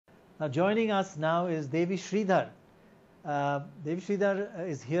Now joining us now is Devi Sridhar. Devi Sridhar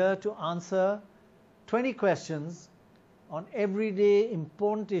is here to answer 20 questions on everyday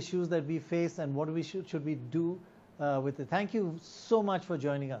important issues that we face and what should we do with it. Thank you so much for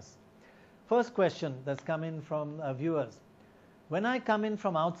joining us. First question that's come in from viewers. When I come in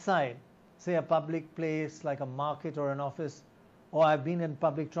from outside, say a public place like a market or an office, or I've been in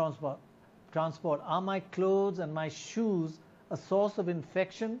public transport, are my clothes and my shoes a source of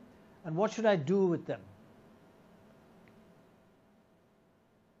infection, and what should I do with them?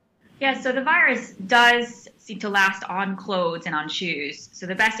 Yeah, so the virus does seem to last on clothes and on shoes. So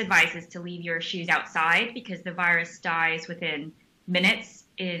the best advice is to leave your shoes outside because the virus dies within minutes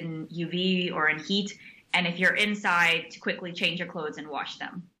in UV or in heat. And if you're inside, to quickly change your clothes and wash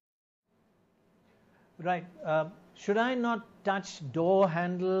them. Right. Should I not touch door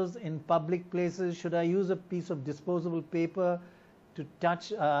handles in public places? Should I use a piece of disposable paper to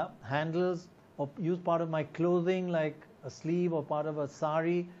touch handles, or use part of my clothing like a sleeve or part of a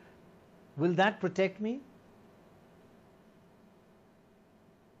sari? Will that protect me?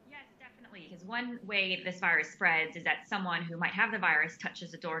 Yes, definitely. Because one way this virus spreads is that someone who might have the virus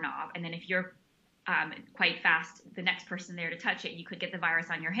touches a doorknob, and then if you're quite fast, the next person there to touch it, you could get the virus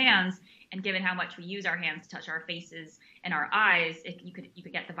on your hands. And given how much we use our hands to touch our faces and our eyes, you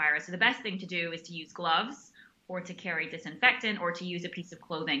could get the virus. So the best thing to do is to use gloves, or to carry disinfectant, or to use a piece of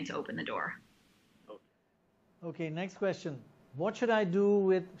clothing to open the door. Okay, next question. What should I do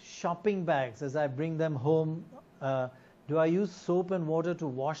with shopping bags as I bring them home? Do I use soap and water to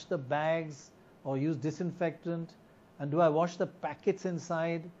wash the bags, or use disinfectant? And do I wash the packets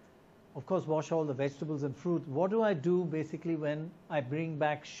inside? Of course, wash all the vegetables and fruit. What do I do basically when I bring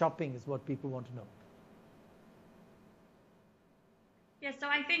back shopping is what people want to know. Yeah, so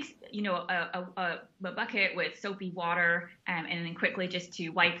I think, a bucket with soapy water and then quickly just to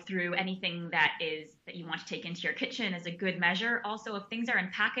wipe through anything that you want to take into your kitchen is a good measure. Also, if things are in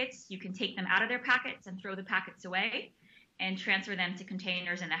packets, you can take them out of their packets and throw the packets away and transfer them to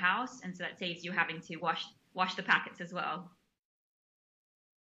containers in the house. And so that saves you having to wash the packets as well.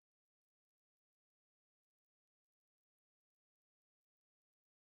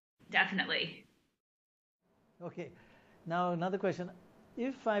 Definitely. Okay. Now another question.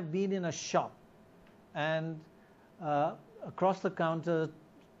 If I've been in a shop and across the counter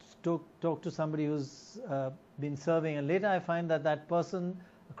talk to somebody who's been serving, and later I find that that person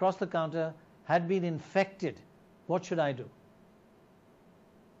across the counter had been infected, what should I do?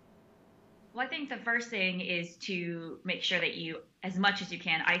 Well, I think the first thing is to make sure that you, as much as you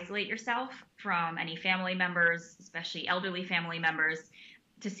can, isolate yourself from any family members, especially elderly family members,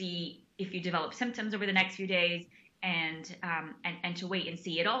 to see if you develop symptoms over the next few days, and to wait and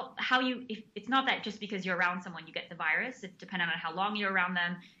see it's not that just because you're around someone you get the virus. It's dependent on how long you're around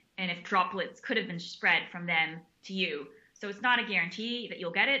them and if droplets could have been spread from them to you. So it's not a guarantee that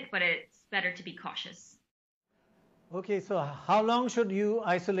you'll get it, but it's better to be cautious. Okay, so how long should you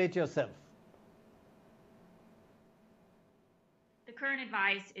isolate yourself? The current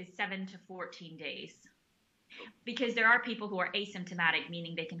advice is 7 to 14 days. Because there are people who are asymptomatic,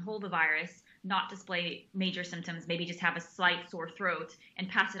 meaning they can hold the virus, not display major symptoms, maybe just have a slight sore throat and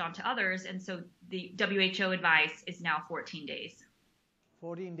pass it on to others. And so the WHO advice is now 14 days.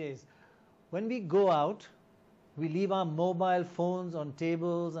 14 days. When we go out, we leave our mobile phones on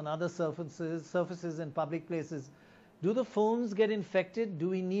tables and other surfaces in public places. Do the phones get infected? Do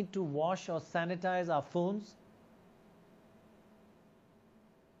we need to wash or sanitize our phones?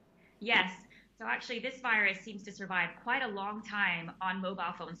 Yes. So actually, this virus seems to survive quite a long time on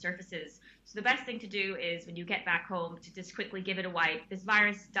mobile phone surfaces. So the best thing to do is when you get back home to just quickly give it a wipe. This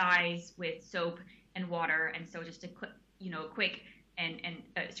virus dies with soap and water, and so just a quick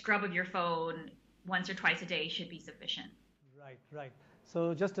scrub of your phone once or twice a day should be sufficient. Right.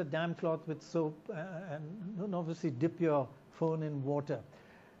 So just a damp cloth with soap, and obviously dip your phone in water.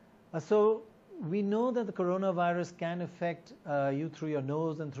 So we know that the coronavirus can affect you through your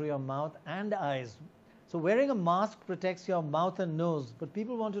nose and through your mouth and eyes. So wearing a mask protects your mouth and nose, but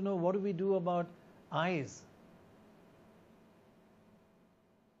people want to know, what do we do about eyes?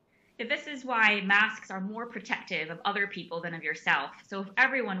 This is why masks are more protective of other people than of yourself. So if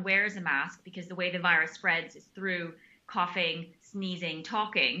everyone wears a mask, because the way the virus spreads is through coughing, sneezing,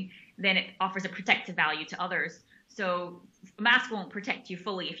 talking, then it offers a protective value to others. So a mask won't protect you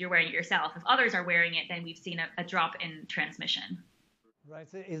fully if you're wearing it yourself. If others are wearing it, then we've seen a drop in transmission. Right.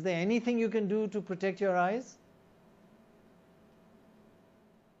 So is there anything you can do to protect your eyes?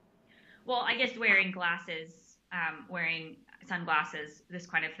 Well, I guess wearing glasses, wearing sunglasses, this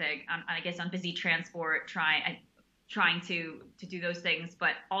kind of thing. I guess on busy transport, try trying to do those things,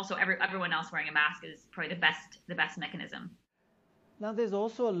 but also everyone else wearing a mask is probably the best mechanism. Now, there's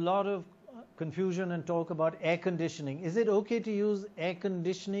also a lot of confusion and talk about air conditioning. Is it okay to use air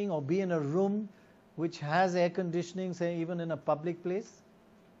conditioning or be in a room which has air conditioning, say even in a public place?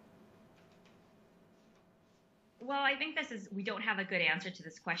 Well, I think we don't have a good answer to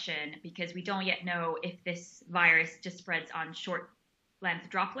this question because we don't yet know if this virus just spreads on short length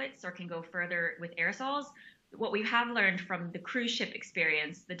droplets or can go further with aerosols. What we have learned from the cruise ship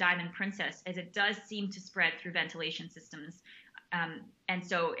experience, the Diamond Princess, is it does seem to spread through ventilation systems. And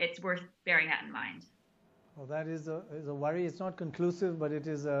so it's worth bearing that in mind. Well, that is a worry. It's not conclusive, but it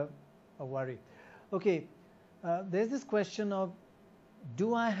is a worry. Okay, there's this question of,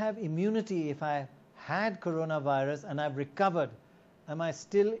 do I have immunity if I had coronavirus and I've recovered? Am I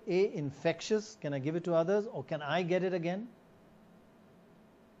still infectious? Can I give it to others, or can I get it again?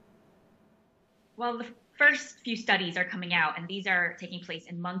 Well, the first few studies are coming out, and these are taking place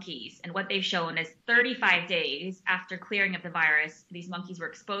in monkeys. And what they've shown is 35 days after clearing of the virus, these monkeys were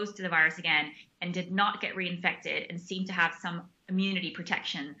exposed to the virus again and did not get reinfected and seem to have some immunity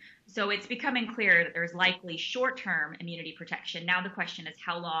protection. So it's becoming clear that there's likely short-term immunity protection. Now the question is,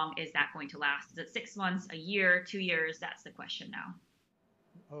 how long is that going to last? Is it 6 months, a year, 2 years? That's the question now.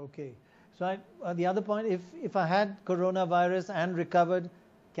 Okay. So the other point, if I had coronavirus and recovered,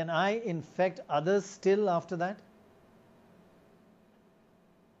 can I infect others still after that?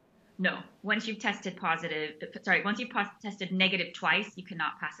 No. Once you've tested negative twice, you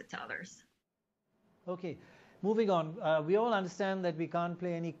cannot pass it to others. Okay. Moving on. We all understand that we can't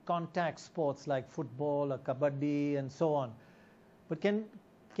play any contact sports like football or kabaddi and so on. But can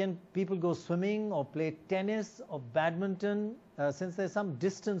people go swimming or play tennis or badminton since there's some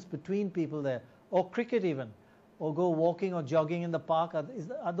distance between people there, or cricket even? Or go walking or jogging in the park?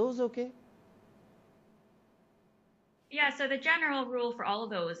 Are those okay? Yeah, so the general rule for all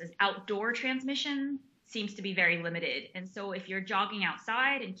of those is outdoor transmission seems to be very limited. And so if you're jogging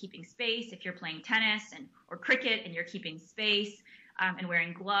outside and keeping space, if you're playing tennis or cricket and you're keeping space and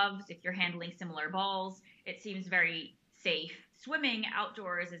wearing gloves, if you're handling similar balls, it seems very safe. Swimming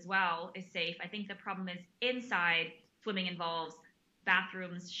outdoors as well is safe. I think the problem is inside. Swimming involves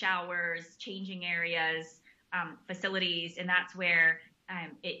bathrooms, showers, changing areas, facilities, and that's where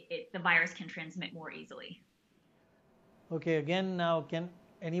the virus can transmit more easily. Okay, again, now can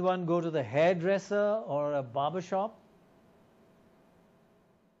anyone go to the hairdresser or a barber shop?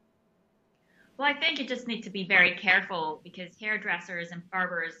 Well, I think you just need to be very careful because hairdressers and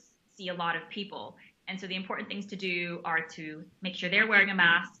barbers see a lot of people. And so the important things to do are to make sure they're wearing a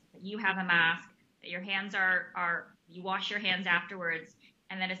mask, that you have a mask, that your hands you wash your hands afterwards,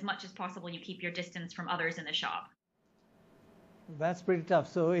 and that as much as possible you keep your distance from others in the shop. That's pretty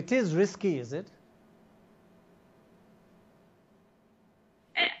tough. So it is risky, is it?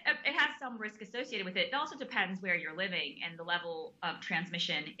 It has some risk associated with it. It also depends where you're living and the level of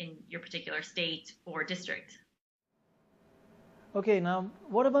transmission in your particular state or district. Okay, now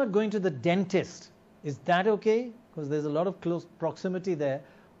what about going to the dentist? Is that okay? Because there's a lot of close proximity there.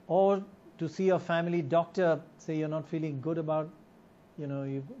 Or to see your family doctor, say you're not feeling good about,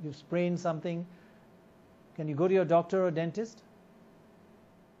 you've sprained something. Can you go to your doctor or dentist?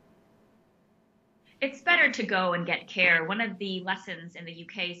 It's better to go and get care. One of the lessons in the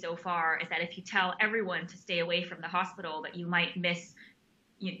UK so far is that if you tell everyone to stay away from the hospital, that you might miss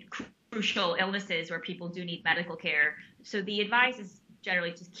crucial illnesses where people do need medical care. So the advice is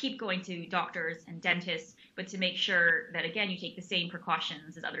generally to keep going to doctors and dentists, but to make sure that, again, you take the same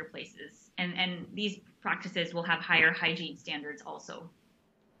precautions as other places. And these practices will have higher hygiene standards also.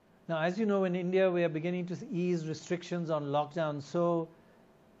 Now, as you know, in India, we are beginning to ease restrictions on lockdown. So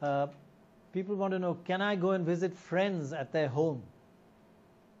people want to know, can I go and visit friends at their home?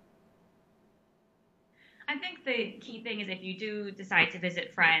 I think the key thing is if you do decide to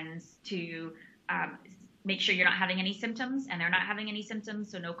visit friends, to make sure you're not having any symptoms, and they're not having any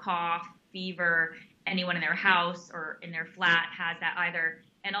symptoms, so no cough, fever, anyone in their house or in their flat has that either.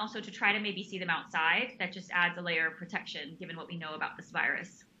 And also to try to maybe see them outside. That just adds a layer of protection given what we know about this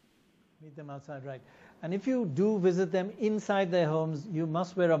virus. Meet them outside, right. And if you do visit them inside their homes, you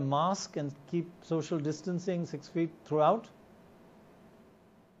must wear a mask and keep social distancing 6 feet throughout?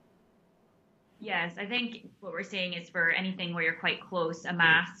 Yes, I think what we're saying is for anything where you're quite close, a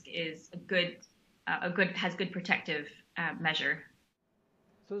mask is has good protective measure.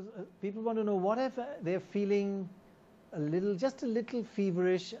 So people want to know, what if they're feeling just a little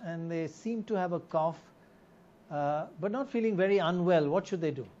feverish and they seem to have a cough, but not feeling very unwell? What should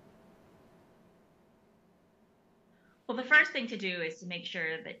they do? Well, the first thing to do is to make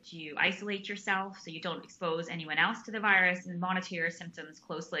sure that you isolate yourself so you don't expose anyone else to the virus and monitor your symptoms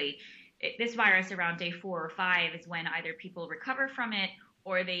closely. This virus around day 4 or 5 is when either people recover from it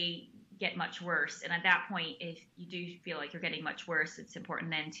or they get much worse. And at that point, if you do feel like you're getting much worse, it's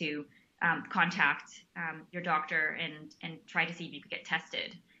important then to contact your doctor and try to see if you could get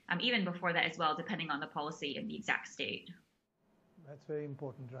tested. Even before that as well, depending on the policy and the exact state. That's very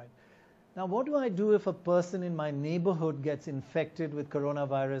important, right? Now, what do I do if a person in my neighborhood gets infected with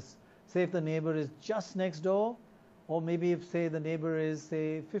coronavirus? Say if the neighbor is just next door, or maybe if, say, the neighbor is,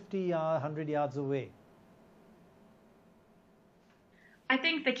 say, 50 or 100 yards away. I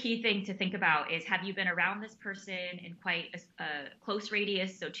think the key thing to think about is, have you been around this person in quite a close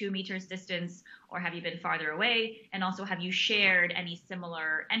radius, so 2 meters distance, or have you been farther away? And also, have you shared any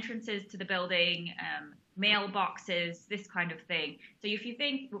similar entrances to the building, mailboxes, this kind of thing? So if you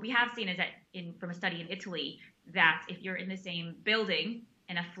think, what we have seen is that from a study in Italy, that if you're in the same building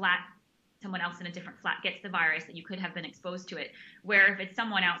and a flat, someone else in a different flat gets the virus, that you could have been exposed to it. Where if it's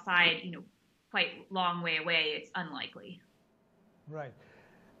someone outside, quite long way away, it's unlikely. Right.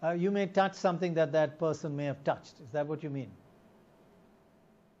 You may touch something that person may have touched. Is that what you mean?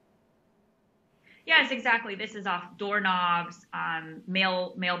 Yes, exactly. This is off doorknobs,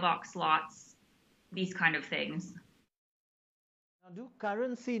 mailbox slots, these kind of things. Now, do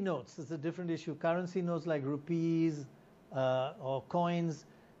currency notes, this is a different issue, currency notes like rupees or coins,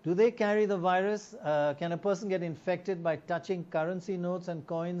 do they carry the virus? Can a person get infected by touching currency notes and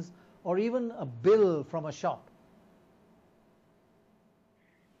coins, or even a bill from a shop?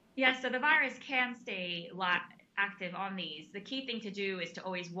 Yes, so the virus can stay active on these. The key thing to do is to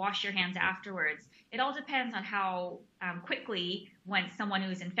always wash your hands afterwards. It all depends on how quickly, when someone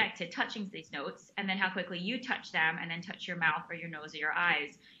who's infected touching these notes, and then how quickly you touch them and then touch your mouth or your nose or your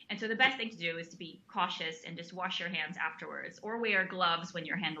eyes. And so the best thing to do is to be cautious and just wash your hands afterwards, or wear gloves when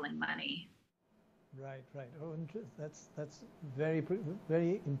you're handling money. Right. Oh, that's very,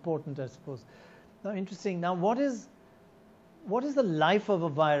 very important, I suppose. Now, interesting. Now, what is the life of a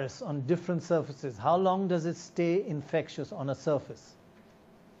virus on different surfaces? How long does it stay infectious on a surface?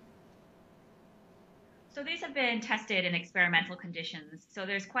 So these have been tested in experimental conditions. So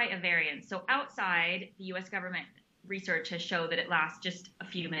there's quite a variance. So outside, the U.S. government research has shown that it lasts just a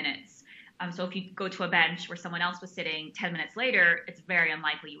few minutes. So if you go to a bench where someone else was sitting 10 minutes later, it's very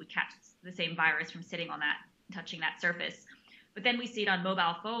unlikely you would catch the same virus from sitting on that, touching that surface. But then we see it on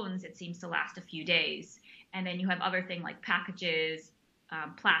mobile phones, it seems to last a few days. And then you have other things like packages,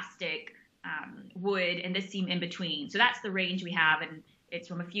 plastic, wood, and this seem in between. So that's the range we have, and it's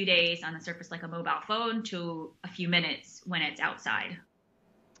from a few days on the surface like a mobile phone to a few minutes when it's outside.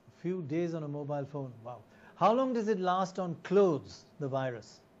 A few days on a mobile phone, wow. How long does it last on clothes, the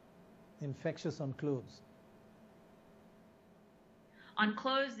virus? Infectious on clothes? On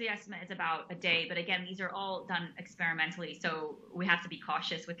clothes, the estimate is about a day, but again, these are all done experimentally, so we have to be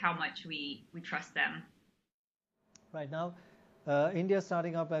cautious with how much we trust them. Right now, India is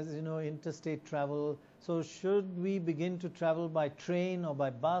starting up, as you know, interstate travel. So should we begin to travel by train or by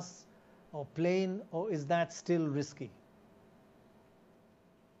bus or plane, or is that still risky?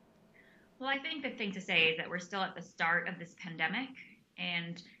 Well, I think the thing to say is that we're still at the start of this pandemic,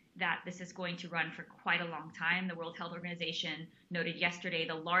 and that this is going to run for quite a long time. The World Health Organization noted yesterday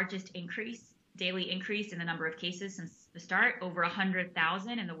the largest daily increase in the number of cases since the start, over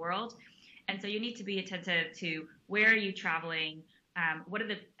 100,000 in the world. And so you need to be attentive to where are you traveling, what are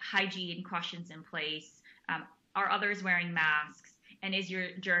the hygiene cautions in place, are others wearing masks, and is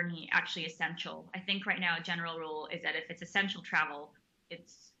your journey actually essential? I think right now a general rule is that if it's essential travel,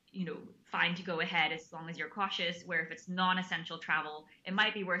 it's fine to go ahead as long as you're cautious, where if it's non-essential travel, it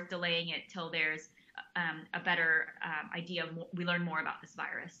might be worth delaying it till there's a better idea we learn more about this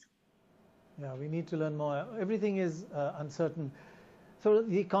virus. Yeah, we need to learn more. Everything is uncertain. So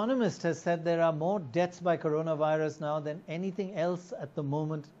The Economist has said there are more deaths by coronavirus now than anything else at the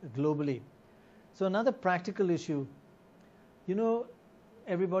moment globally. So another practical issue,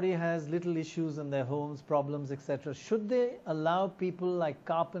 everybody has little issues in their homes, problems, etc. Should they allow people like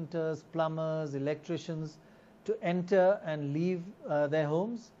carpenters, plumbers, electricians to enter and leave their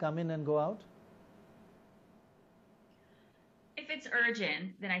homes, come in and go out? If it's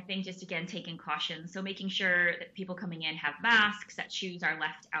urgent, then I think just again taking caution. So making sure that people coming in have masks, that shoes are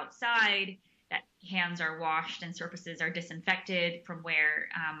left outside, that hands are washed and surfaces are disinfected from where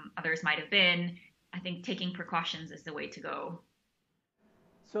others might have been. I think taking precautions is the way to go.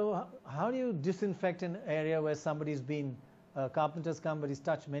 So how do you disinfect an area where somebody's been, carpenters come but he's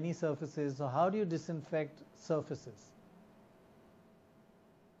touched many surfaces, so how do you disinfect surfaces?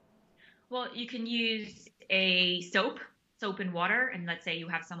 Well, you can use a soap and water, and let's say you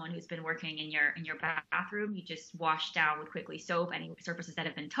have someone who's been working in your bathroom, you just wash down with quickly soap any surfaces that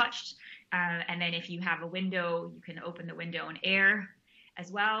have been touched, and then if you have a window, you can open the window and air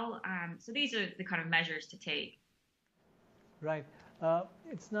as well. So these are the kind of measures to take. Right.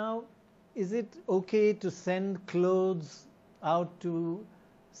 Is it okay to send clothes out to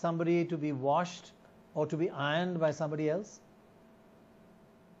somebody to be washed or to be ironed by somebody else?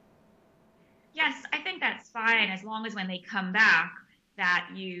 Yes, I think that's fine as long as when they come back that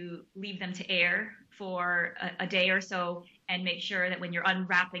you leave them to air for a day or so and make sure that when you're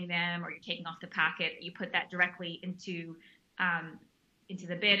unwrapping them or you're taking off the packet, you put that directly into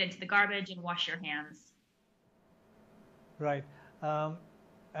the bin, into the garbage, and wash your hands. Right.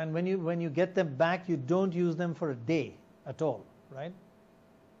 And when you get them back, you don't use them for a day at all, right?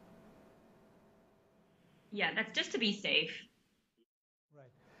 Yeah, that's just to be safe. Right.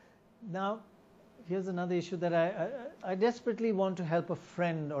 Now, here's another issue that I desperately want to help a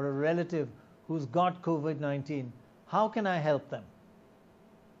friend or a relative who's got COVID-19. How can I help them?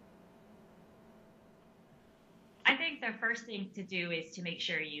 I think the first thing to do is to make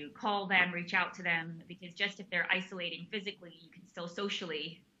sure you call them, reach out to them, because just if they're isolating physically, you can still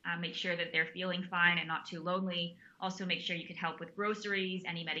socially make sure that they're feeling fine and not too lonely. Also, make sure you can help with groceries,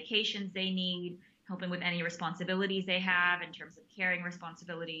 any medications they need, helping with any responsibilities they have in terms of caring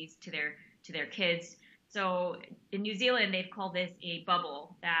responsibilities to their kids. So in New Zealand, they've called this a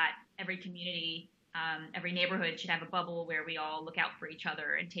bubble, that every community, every neighborhood should have a bubble where we all look out for each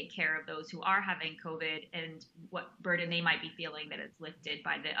other and take care of those who are having COVID and what burden they might be feeling that it's lifted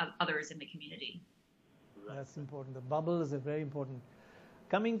by the others in the community. That's important. The bubble is very important.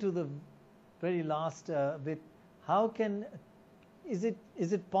 Coming to the very last bit, is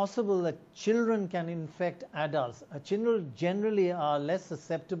it possible that children can infect adults? Children generally are less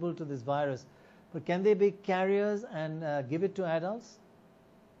susceptible to this virus, but can they be carriers and give it to adults?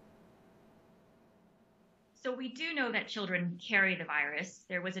 So we do know that children carry the virus.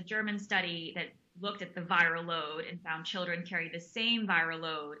 There was a German study that looked at the viral load and found children carry the same viral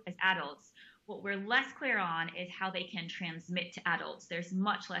load as adults. What we're less clear on is how they can transmit to adults. There's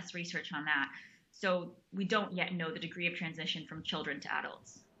much less research on that. So we don't yet know the degree of transmission from children to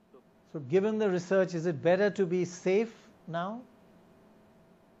adults. So given the research, is it better to be safe now?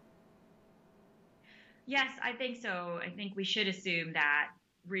 Yes, I think so. I think we should assume that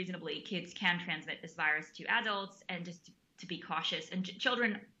reasonably kids can transmit this virus to adults, and just to be cautious. And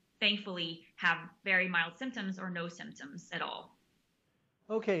children, thankfully, have very mild symptoms or no symptoms at all.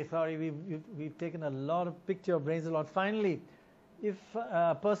 Okay, sorry, we've taken a lot of picked your brains a lot. Finally, if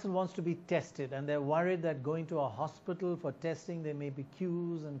a person wants to be tested and they're worried that going to a hospital for testing, there may be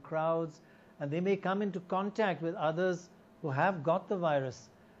queues and crowds, and they may come into contact with others who have got the virus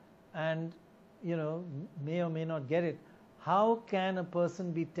and may or may not get it, how can a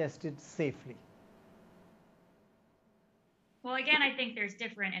person be tested safely? Well, again, I think there's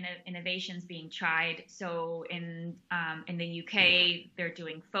different innovations being tried. So in the UK, they're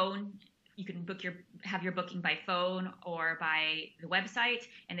doing phone. You can have your booking by phone or by the website,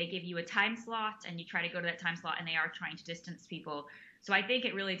 and they give you a time slot, and you try to go to that time slot, and they are trying to distance people. So I think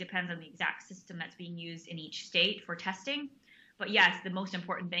it really depends on the exact system that's being used in each state for testing. But yes, the most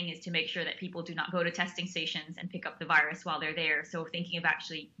important thing is to make sure that people do not go to testing stations and pick up the virus while they're there. So thinking of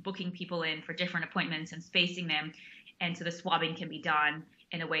actually booking people in for different appointments and spacing them, and so the swabbing can be done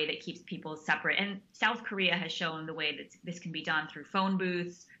in a way that keeps people separate. And South Korea has shown the way that this can be done through phone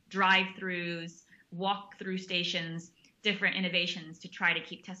booths, drive-throughs, walk-through stations, different innovations to try to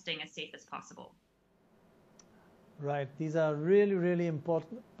keep testing as safe as possible. Right. These are really, really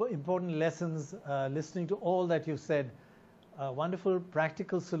important lessons, listening to all that you've said. Wonderful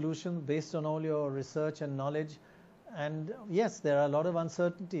practical solutions based on all your research and knowledge. And yes, there are a lot of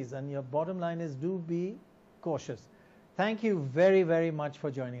uncertainties, and your bottom line is do be cautious. Thank you very, very much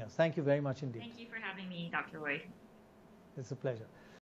for joining us. Thank you very much indeed. Thank you for having me, Dr. Roy. It's a pleasure.